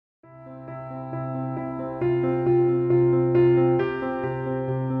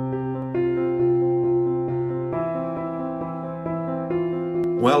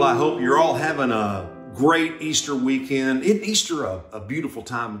Well, I hope you're all having a great Easter weekend. Isn't Easter a beautiful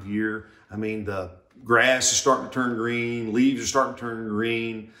time of year? I mean, the grass is starting to turn green, leaves are starting to turn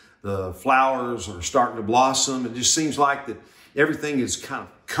green, the flowers are starting to blossom. It just seems like that everything is kind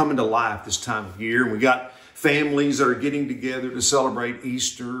of coming to life this time of year. And we got families that are getting together to celebrate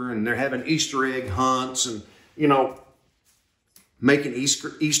Easter, and they're having Easter egg hunts and, making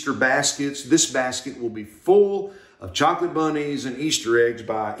Easter baskets. This basket will be full of chocolate bunnies and Easter eggs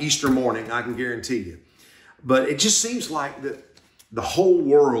by Easter morning, I can guarantee you. But it just seems like that the whole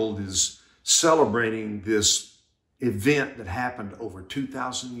world is celebrating this event that happened over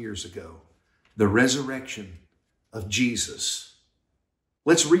 2,000 years ago, the resurrection of Jesus.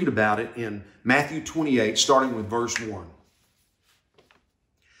 Let's read about it in Matthew 28, starting with verse 1.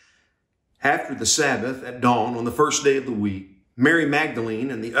 After the Sabbath at dawn on the first day of the week, Mary Magdalene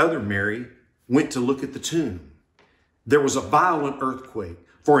and the other Mary went to look at the tomb. There was a violent earthquake,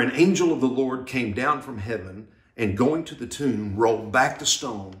 for an angel of the Lord came down from heaven and going to the tomb, rolled back the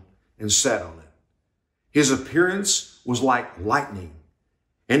stone and sat on it. His appearance was like lightning,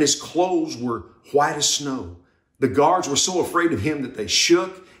 and his clothes were white as snow. The guards were so afraid of him that they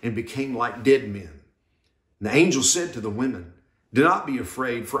shook and became like dead men. And the angel said to the women, "Do not be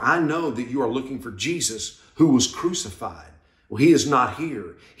afraid, for I know that you are looking for Jesus who was crucified. Well, he is not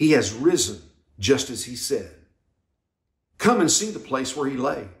here. He has risen, just as he said. Come and see the place where he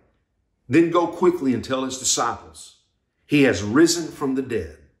lay. Then go quickly and tell his disciples, he has risen from the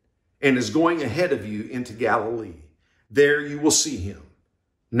dead and is going ahead of you into Galilee. There you will see him.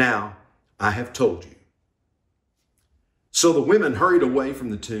 Now I have told you." So the women hurried away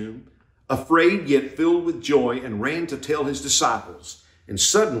from the tomb, afraid yet filled with joy, and ran to tell his disciples. And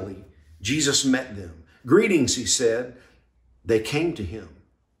suddenly Jesus met them. "Greetings," he said. They came to him,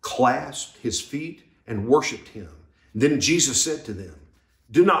 clasped his feet, and worshiped him. Then Jesus said to them,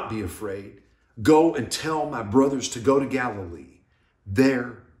 "Do not be afraid. Go and tell my brothers to go to Galilee.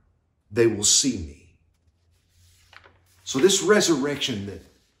 There they will see me." So this resurrection that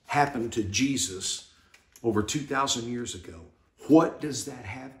happened to Jesus over 2,000 years ago, what does that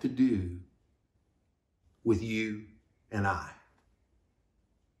have to do with you and I?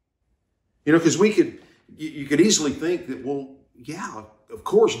 Because you could easily think that, well, yeah, of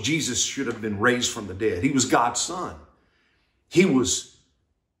course Jesus should have been raised from the dead. He was God's son. He was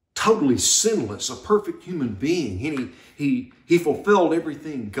totally sinless, a perfect human being. And he fulfilled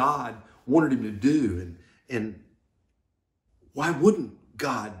everything God wanted him to do. And why wouldn't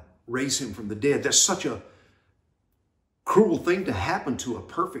God raise him from the dead? That's such a cruel thing to happen to a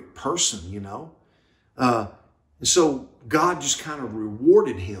perfect person, And so God just kind of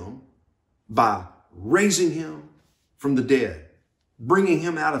rewarded him by raising him from the dead, bringing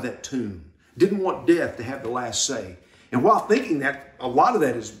him out of that tomb. Didn't want death to have the last say. And while thinking that, a lot of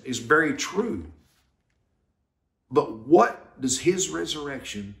that is very true. But what does his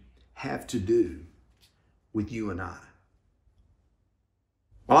resurrection have to do with you and I?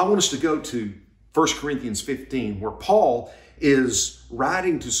 Well, I want us to go to 1 Corinthians 15, where Paul is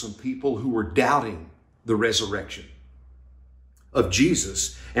writing to some people who were doubting the resurrection of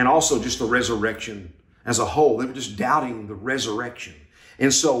Jesus, and also just the resurrection as a whole. They were just doubting the resurrection.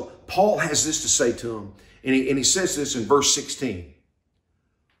 And so Paul has this to say to them, and he says this in verse 16.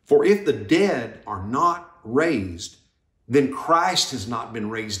 "For if the dead are not raised, then Christ has not been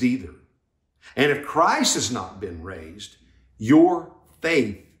raised either. And if Christ has not been raised, your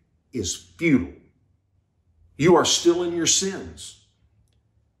faith is futile. You are still in your sins.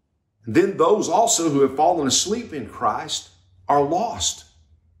 Then those also who have fallen asleep in Christ are lost."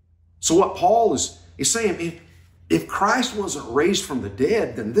 So what Paul is saying, if Christ wasn't raised from the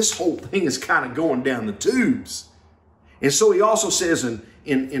dead, then this whole thing is kind of going down the tubes. And so he also says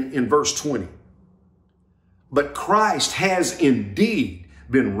in verse 20, "But Christ has indeed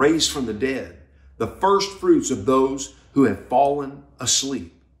been raised from the dead, the first fruits of those who have fallen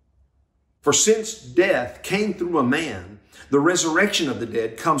asleep. For since death came through a man, the resurrection of the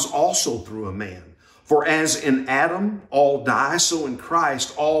dead comes also through a man. For as in Adam all die, so in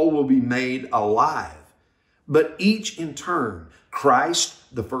Christ all will be made alive. But each in turn, Christ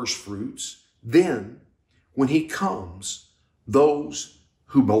the first fruits, then when he comes, those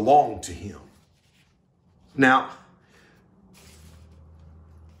who belong to him." Now,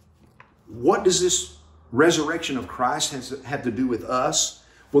 what does this resurrection of Christ have to do with us?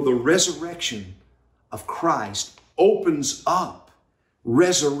 Well, the resurrection of Christ opens up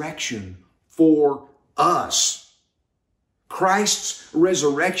resurrection for us. Christ's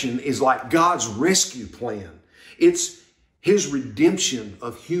resurrection is like God's rescue plan. It's his redemption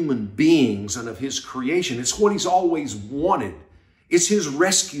of human beings and of his creation. It's what he's always wanted. It's his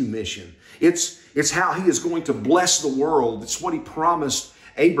rescue mission. It's how he is going to bless the world. It's what he promised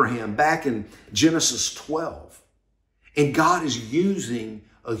Abraham back in Genesis 12. And God is using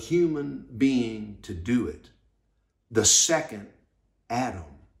a human being to do it. The second Adam,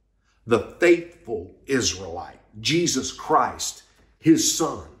 the faithful Israelite, Jesus Christ, his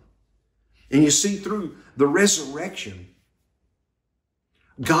son. And you see, through the resurrection,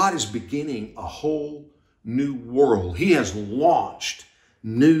 God is beginning a whole new world. He has launched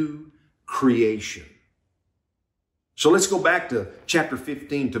new creation. So let's go back to chapter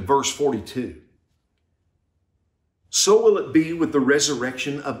 15 to verse 42. So will it be with the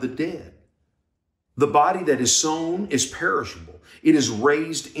resurrection of the dead. The body that is sown is perishable. It is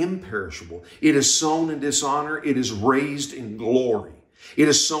raised imperishable. It is sown in dishonor. It is raised in glory. It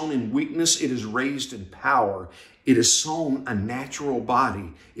is sown in weakness. It is raised in power. It is sown a natural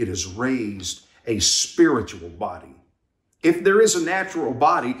body. It is raised a spiritual body. If there is a natural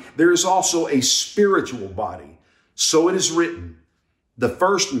body, there is also a spiritual body. So it is written, the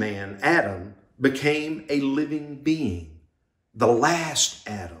first man, Adam, became a living being. The last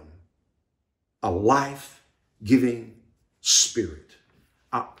Adam, a life-giving spirit.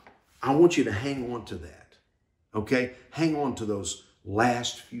 I want you to hang on to that, okay? Hang on to those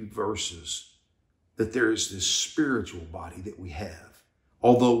last few verses, that there is this spiritual body that we have,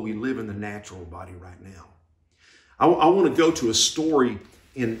 although we live in the natural body right now. I want to go to a story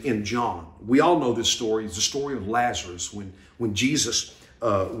in John. We all know this story. It's the story of Lazarus when Jesus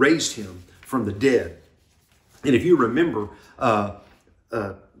raised him from the dead. And if you remember,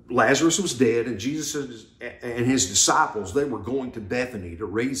 Lazarus was dead, and Jesus and his disciples, they were going to Bethany to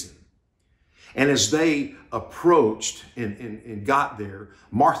raise him. And as they approached and got there,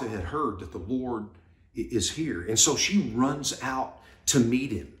 Martha had heard that the Lord is here. And so she runs out to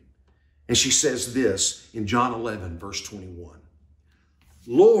meet him. And she says this in John 11, verse 21.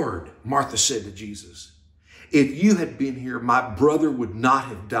 Lord, Martha said to Jesus, if you had been here, my brother would not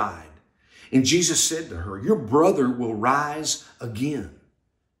have died. And Jesus said to her, your brother will rise again.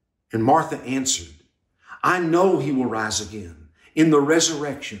 And Martha answered, I know he will rise again in the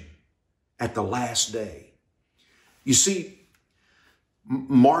resurrection at the last day. You see,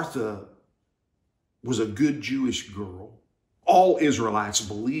 Martha was a good Jewish girl. All Israelites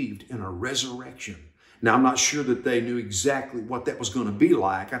believed in a resurrection. Now, I'm not sure that they knew exactly what that was going to be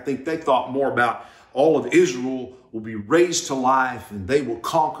like. I think they thought more about all of Israel will be raised to life and they will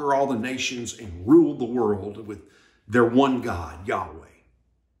conquer all the nations and rule the world with their one God, Yahweh.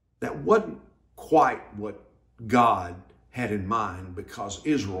 That wasn't quite what God had in mind, because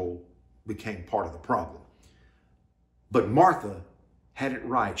Israel became part of the problem. But Martha had it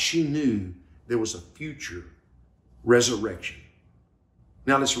right. She knew there was a future resurrection.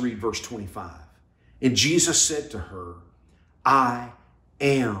 Now let's read verse 25. And Jesus said to her, I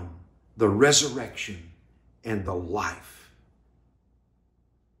am the resurrection and the life.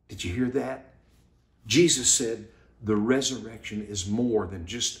 Did you hear that? Jesus said the resurrection is more than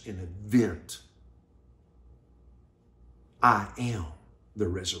just an event. I am the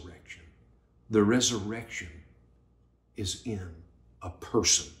resurrection. The resurrection is in a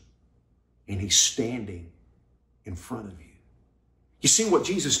person, and he's standing in front of you. You see, what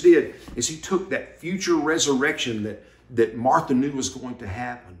Jesus did is he took that future resurrection that Martha knew was going to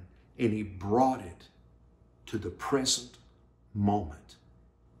happen, and he brought it to the present moment.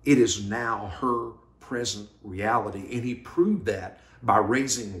 It is now her present reality, and he proved that by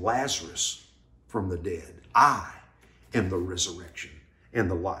raising Lazarus from the dead. I am the resurrection and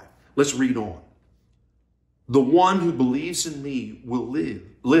the life. Let's read on. The one who believes in me will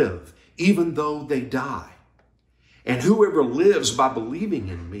live even though they die. And whoever lives by believing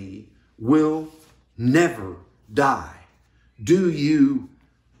in me will never die. Do you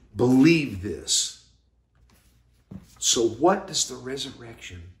believe this? So what does the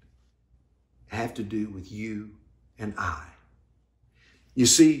resurrection have to do with you and I? You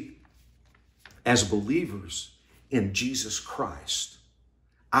see, as believers in Jesus Christ,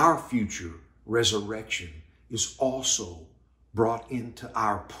 our future resurrection is also brought into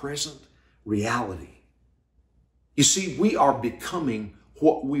our present reality. You see, we are becoming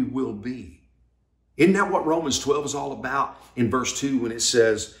what we will be. Isn't that what Romans 12 is all about in verse 2 when it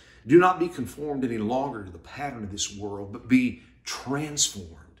says, do not be conformed any longer to the pattern of this world, but be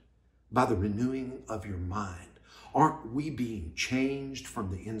transformed by the renewing of your mind. Aren't we being changed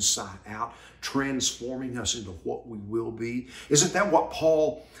from the inside out, transforming us into what we will be? Isn't that what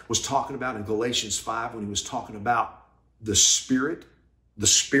Paul was talking about in Galatians 5 when he was talking about the Spirit, the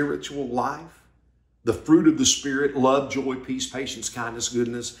spiritual life, the fruit of the Spirit, love, joy, peace, patience, kindness,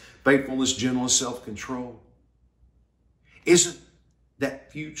 goodness, faithfulness, gentleness, self-control. Isn't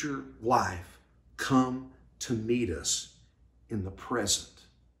that future life come to meet us in the present?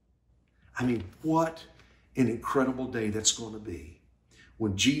 I mean, what an incredible day that's going to be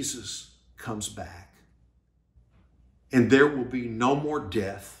when Jesus comes back. And there will be no more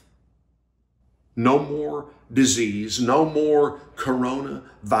death, no more disease, no more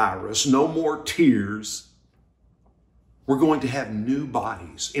coronavirus, no more tears. We're going to have new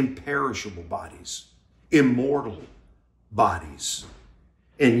bodies, imperishable bodies, immortal bodies.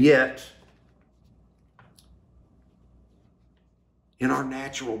 And yet, in our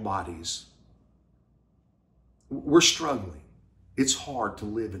natural bodies, we're struggling. It's hard to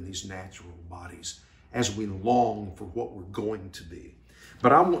live in these natural bodies as we long for what we're going to be.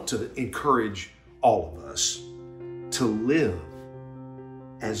 But I want to encourage all of us to live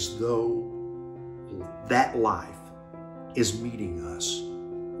as though that life is meeting us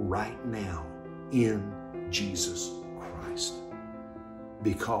right now in Jesus Christ,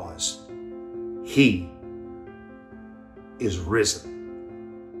 because He is risen.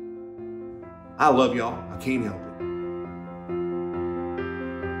 I love y'all. I can't help it.